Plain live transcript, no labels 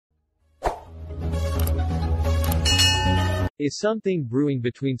Is something brewing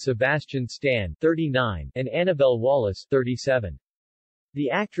between Sebastian Stan 39 and Annabelle Wallis 37. The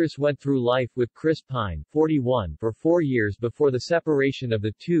actress went through life with Chris Pine 41 for 4 years before the separation of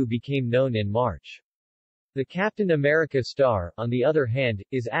the two became known in March. The Captain America star, on the other hand,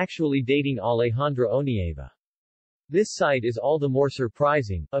 is actually dating Alejandra Onieva. This sight is all the more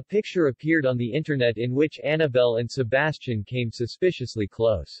surprising. A picture appeared on the internet in which Annabelle and Sebastian came suspiciously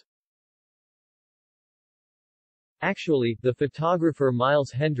close. Actually, the photographer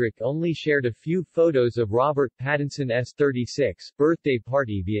Miles Hendrick only shared a few photos of Robert Pattinson's 36th birthday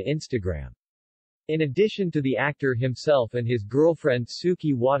party via Instagram. In addition to the actor himself and his girlfriend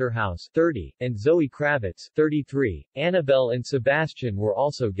Suki Waterhouse 30, and Zoe Kravitz 33, Annabelle and Sebastian were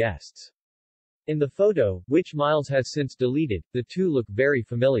also guests. In the photo, which Miles has since deleted, the two look very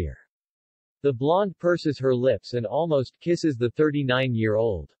familiar. The blonde purses her lips and almost kisses the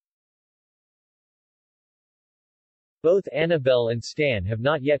 39-year-old. Both Annabelle and Stan have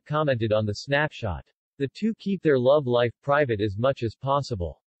not yet commented on the snapshot. The two keep their love life private as much as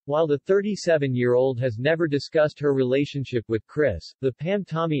possible. While the 37-year-old has never discussed her relationship with Chris, the Pam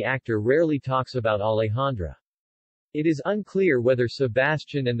Tommy actor rarely talks about Alejandra. It is unclear whether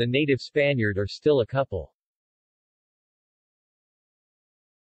Sebastian and the native Spaniard are still a couple.